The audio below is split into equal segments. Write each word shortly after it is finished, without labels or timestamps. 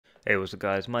Hey, what's up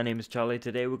guys, my name is Charlie.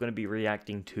 Today we're going to be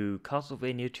reacting to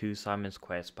Castlevania 2 Simon's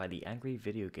Quest by the Angry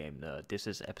Video Game. This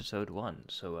is episode 1,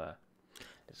 so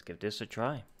let's give this a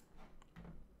try.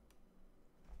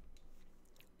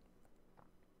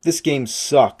 This game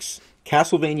sucks.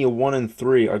 Castlevania 1 and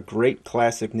 3 are great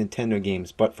classic Nintendo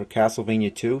games, but for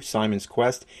Castlevania 2, Simon's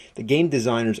Quest, the game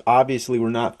designers obviously were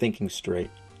not thinking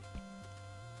straight.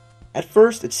 At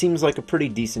first, it seems like a pretty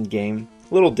decent game,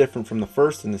 a little different from the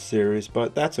first in the series,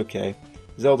 but that's okay.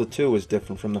 Zelda 2 was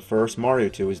different from the first, Mario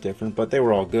 2 was different, but they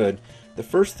were all good. The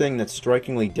first thing that's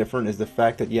strikingly different is the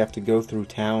fact that you have to go through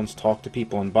towns, talk to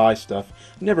people, and buy stuff.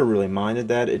 Never really minded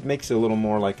that. It makes it a little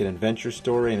more like an adventure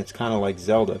story, and it's kind of like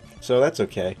Zelda, so that's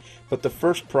okay. But the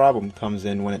first problem comes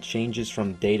in when it changes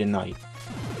from day to night.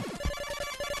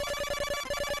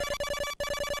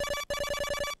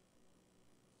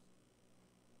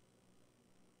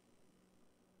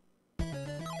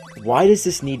 Why does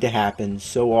this need to happen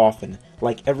so often?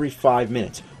 Like every 5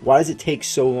 minutes? Why does it take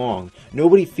so long?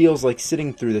 Nobody feels like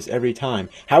sitting through this every time.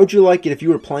 How would you like it if you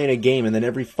were playing a game and then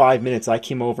every 5 minutes I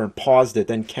came over and paused it,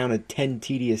 then counted 10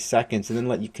 tedious seconds and then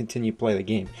let you continue play the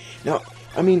game? Now,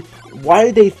 I mean, why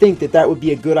did they think that that would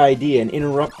be a good idea and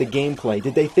interrupt the gameplay?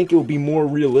 Did they think it would be more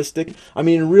realistic? I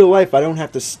mean, in real life, I don't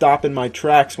have to stop in my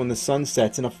tracks when the sun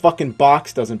sets and a fucking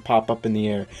box doesn't pop up in the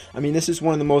air. I mean, this is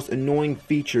one of the most annoying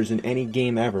features in any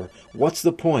game ever. What's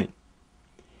the point?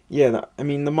 Yeah, I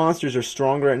mean, the monsters are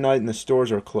stronger at night and the stores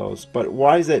are closed, but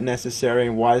why is that necessary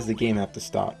and why does the game have to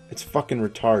stop? It's fucking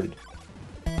retarded.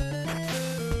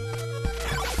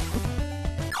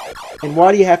 And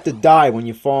why do you have to die when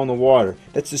you fall in the water?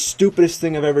 That's the stupidest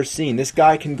thing I've ever seen. This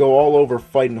guy can go all over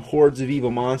fighting hordes of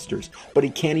evil monsters, but he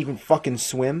can't even fucking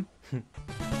swim?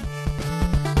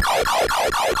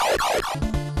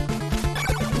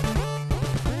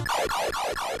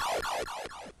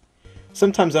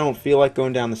 Sometimes I don't feel like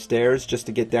going down the stairs just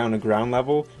to get down to ground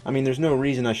level. I mean, there's no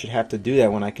reason I should have to do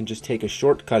that when I can just take a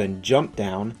shortcut and jump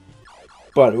down.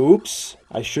 But oops,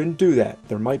 I shouldn't do that.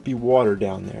 There might be water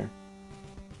down there.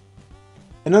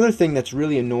 Another thing that's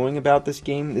really annoying about this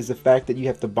game is the fact that you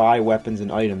have to buy weapons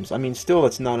and items. I mean, still,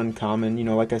 it's not uncommon. You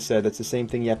know, like I said, that's the same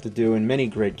thing you have to do in many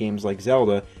great games like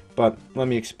Zelda, but let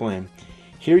me explain.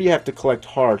 Here you have to collect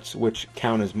hearts, which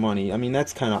count as money. I mean,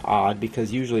 that's kind of odd,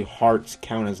 because usually hearts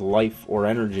count as life or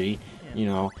energy, you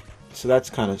know, so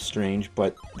that's kind of strange,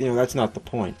 but, you know, that's not the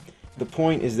point. The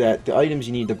point is that the items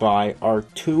you need to buy are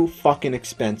too fucking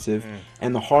expensive,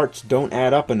 and the hearts don't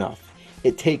add up enough.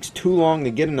 It takes too long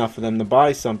to get enough of them to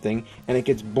buy something, and it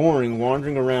gets boring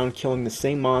wandering around killing the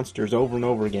same monsters over and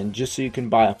over again just so you can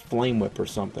buy a flame whip or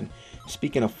something.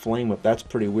 Speaking of flame whip, that's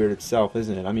pretty weird itself,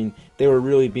 isn't it? I mean, they were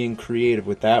really being creative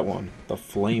with that one, the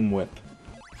flame whip.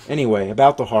 Anyway,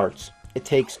 about the hearts. It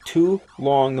takes too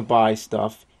long to buy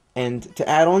stuff, and to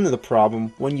add on to the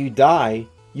problem, when you die,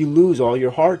 you lose all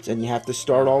your hearts and you have to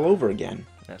start all over again.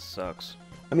 That sucks.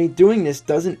 I mean, doing this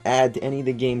doesn't add to any of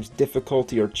the game's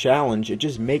difficulty or challenge. It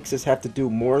just makes us have to do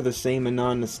more of the same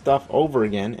monotonous stuff over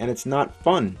again, and it's not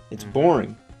fun. It's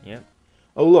boring. Yep.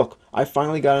 Oh look, I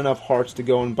finally got enough hearts to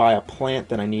go and buy a plant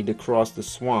that I need to cross the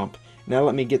swamp. Now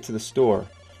let me get to the store.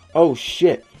 Oh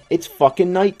shit, it's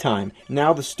fucking nighttime.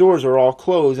 Now the stores are all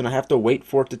closed and I have to wait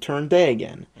for it to turn day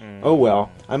again. Oh well,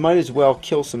 I might as well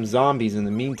kill some zombies in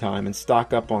the meantime and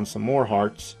stock up on some more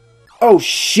hearts. Oh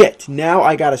shit! Now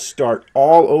I gotta start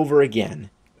all over again.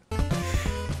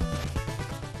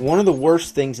 One of the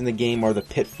worst things in the game are the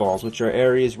pitfalls, which are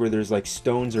areas where there's like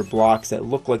stones or blocks that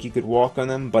look like you could walk on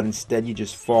them, but instead you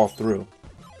just fall through.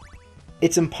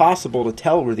 It's impossible to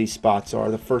tell where these spots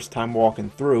are the first time walking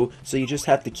through, so you just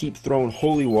have to keep throwing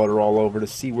holy water all over to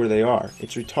see where they are.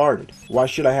 It's retarded. Why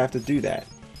should I have to do that?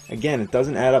 Again, it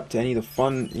doesn't add up to any of the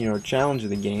fun, challenge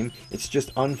of the game. It's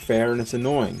just unfair and it's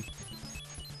annoying.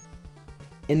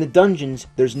 In the dungeons,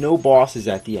 there's no bosses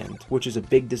at the end, which is a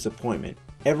big disappointment.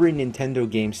 Every Nintendo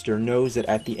gamester knows that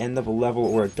at the end of a level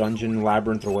or a dungeon,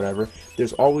 labyrinth, or whatever,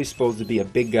 there's always supposed to be a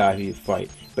big guy who you fight.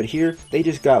 But here, they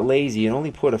just got lazy and only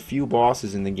put a few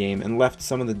bosses in the game and left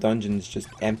some of the dungeons just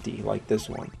empty, like this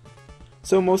one.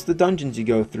 So most of the dungeons you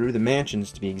go through, the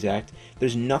mansions to be exact,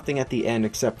 there's nothing at the end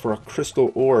except for a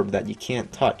crystal orb that you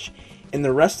can't touch. In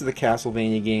the rest of the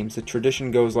Castlevania games, the tradition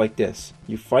goes like this.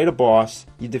 You fight a boss,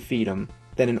 you defeat him,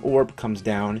 then an orb comes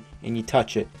down, and you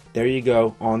touch it. There you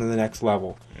go, on to the next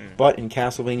level. But in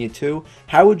Castlevania 2,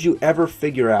 how would you ever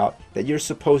figure out that you're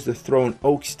supposed to throw an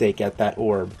oak stake at that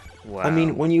orb? Wow. I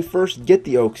mean, when you first get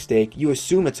the oak stake, you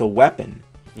assume it's a weapon.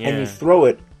 Yeah. And you throw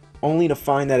it, only to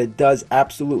find that it does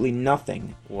absolutely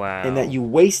nothing. Wow. And that you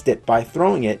waste it by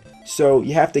throwing it, so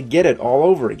you have to get it all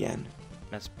over again.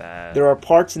 That's bad. There are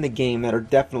parts in the game that are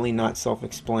definitely not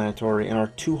self-explanatory and are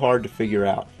too hard to figure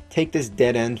out. Take this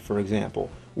dead end, for example.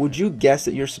 Would you guess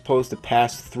that you're supposed to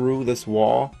pass through this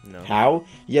wall? No. How?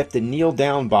 You have to kneel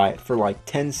down by it for like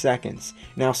 10 seconds.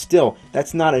 Now still,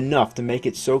 that's not enough to make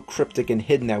it so cryptic and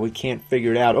hidden that we can't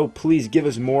figure it out. Oh, please give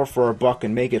us more for our buck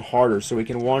and make it harder so we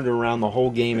can wander around the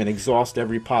whole game and exhaust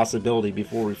every possibility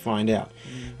before we find out.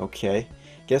 Okay,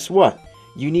 guess what?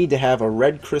 You need to have a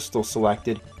red crystal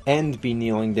selected and be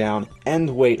kneeling down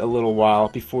and wait a little while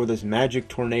before this magic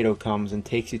tornado comes and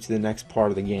takes you to the next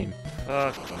part of the game.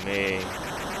 Fuck me.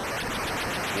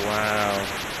 Wow.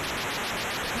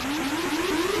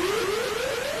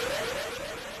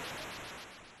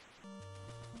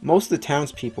 Most of the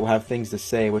townspeople have things to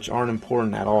say which aren't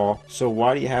important at all, so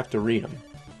why do you have to read them?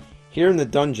 Here in the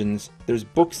dungeons, there's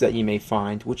books that you may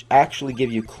find which actually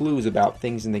give you clues about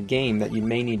things in the game that you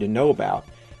may need to know about.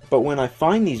 But when I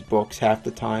find these books half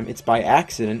the time, it's by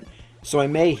accident, so I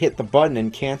may hit the button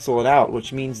and cancel it out,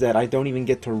 which means that I don't even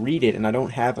get to read it and I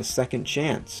don't have a second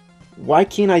chance. Why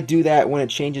can't I do that when it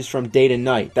changes from day to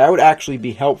night? That would actually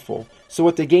be helpful. So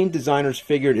what the game designers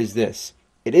figured is this.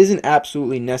 It isn't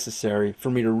absolutely necessary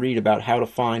for me to read about how to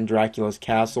find Dracula's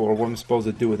castle or what I'm supposed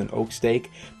to do with an oak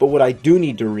stake, but what I do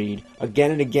need to read,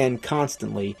 again and again,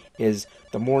 constantly, is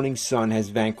the morning sun has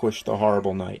vanquished the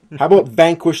horrible night. How about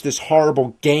vanquish this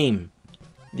horrible game?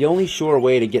 The only sure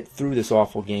way to get through this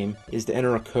awful game is to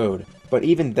enter a code, but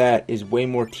even that is way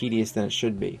more tedious than it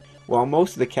should be. While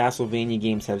most of the Castlevania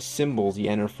games have symbols you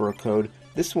enter for a code,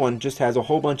 this one just has a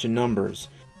whole bunch of numbers.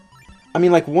 I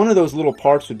mean, like, one of those little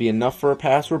parts would be enough for a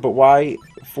password, but why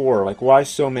 4? Like, why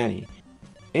so many?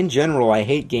 In general, I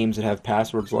hate games that have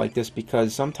passwords like this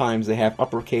because sometimes they have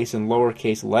uppercase and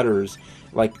lowercase letters.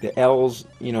 Like, the L's,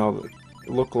 you know,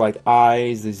 look like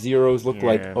I's, the zeros look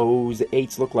like O's, the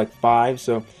 8's look like 5's.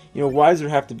 So, you know, why does there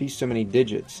have to be so many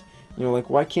digits? You know, like,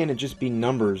 why can't it just be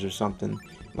numbers or something?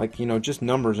 Like, you know, just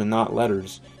numbers and not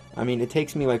letters. I mean, it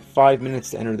takes me like 5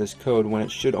 minutes to enter this code when it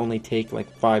should only take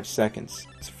like 5 seconds.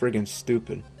 It's friggin'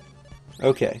 stupid.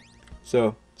 Okay,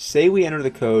 so say we enter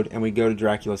the code and we go to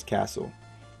Dracula's castle.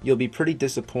 You'll be pretty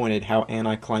disappointed how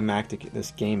anticlimactic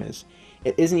this game is.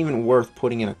 It isn't even worth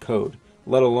putting in a code,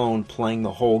 let alone playing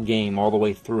the whole game all the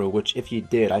way through, which if you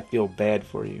did, I feel bad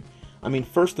for you. I mean,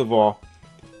 first of all,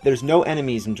 there's no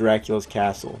enemies in Dracula's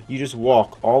castle. You just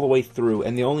walk all the way through,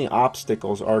 and the only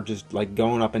obstacles are just like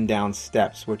going up and down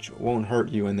steps, which won't hurt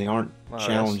you, and they aren't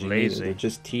challenging either. They're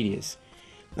just tedious.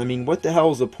 I mean, what the hell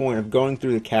is the point of going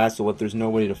through the castle if there's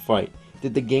nobody to fight?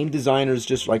 Did the game designers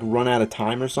just like run out of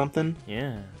time or something?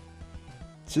 Yeah.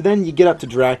 So then you get up to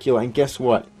Dracula, and guess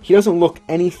what? He doesn't look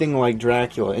anything like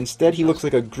Dracula. Instead, he looks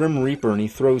like a Grim Reaper, and he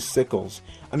throws sickles.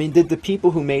 I mean, did the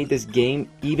people who made this game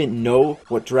even know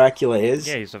what Dracula is?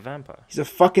 Yeah, he's a vampire. He's a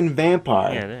fucking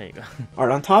vampire. Yeah, there you go.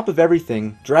 Alright, on top of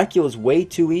everything, Dracula's way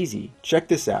too easy. Check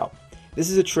this out. This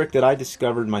is a trick that I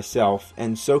discovered myself,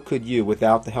 and so could you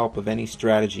without the help of any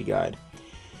strategy guide.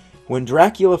 When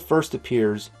Dracula first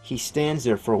appears, he stands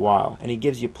there for a while, and he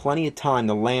gives you plenty of time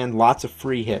to land lots of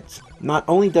free hits. Not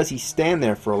only does he stand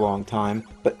there for a long time,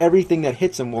 but everything that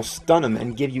hits him will stun him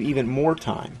and give you even more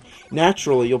time.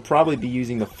 Naturally, you'll probably be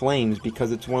using the flames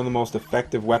because it's one of the most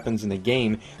effective weapons in the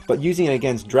game, but using it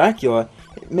against Dracula,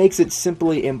 it makes it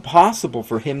simply impossible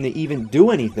for him to even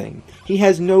do anything. He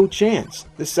has no chance.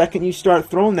 The second you start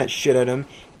throwing that shit at him,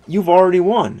 you've already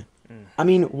won. I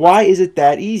mean, why is it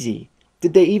that easy?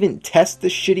 Did they even test the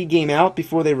shitty game out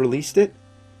before they released it?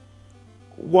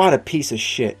 What a piece of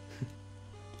shit.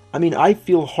 I mean, I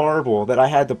feel horrible that I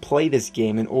had to play this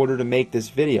game in order to make this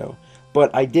video,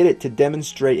 but I did it to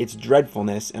demonstrate its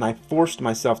dreadfulness, and I forced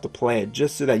myself to play it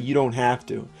just so that you don't have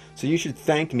to. So you should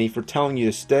thank me for telling you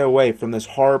to stay away from this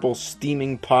horrible,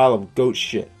 steaming pile of goat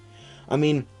shit. I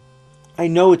mean, I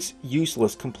know it's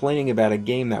useless complaining about a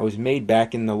game that was made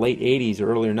back in the late 80s or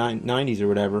earlier 90s or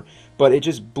whatever, but it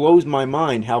just blows my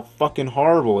mind how fucking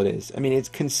horrible it is. I mean, it's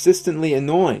consistently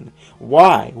annoying.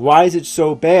 Why? Why is it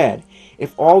so bad?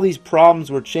 If all these problems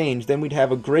were changed, then we'd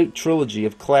have a great trilogy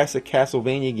of classic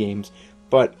Castlevania games,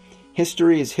 but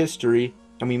history is history,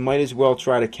 and we might as well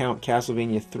try to count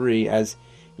Castlevania 3 as,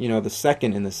 you know, the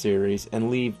second in the series, and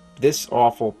leave this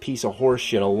awful piece of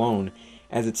horseshit alone,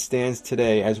 as it stands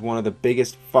today as one of the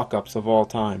biggest fuck-ups of all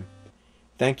time.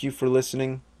 Thank you for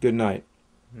listening. Good night.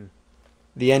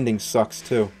 The ending sucks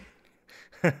too.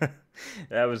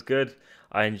 That was good.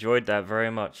 I enjoyed that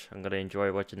very much. I'm going to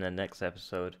enjoy watching the next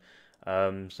episode.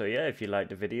 So yeah, if you liked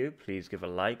the video, please give a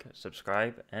like,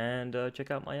 subscribe, and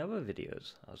check out my other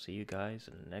videos. I'll see you guys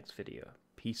in the next video.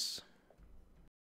 Peace.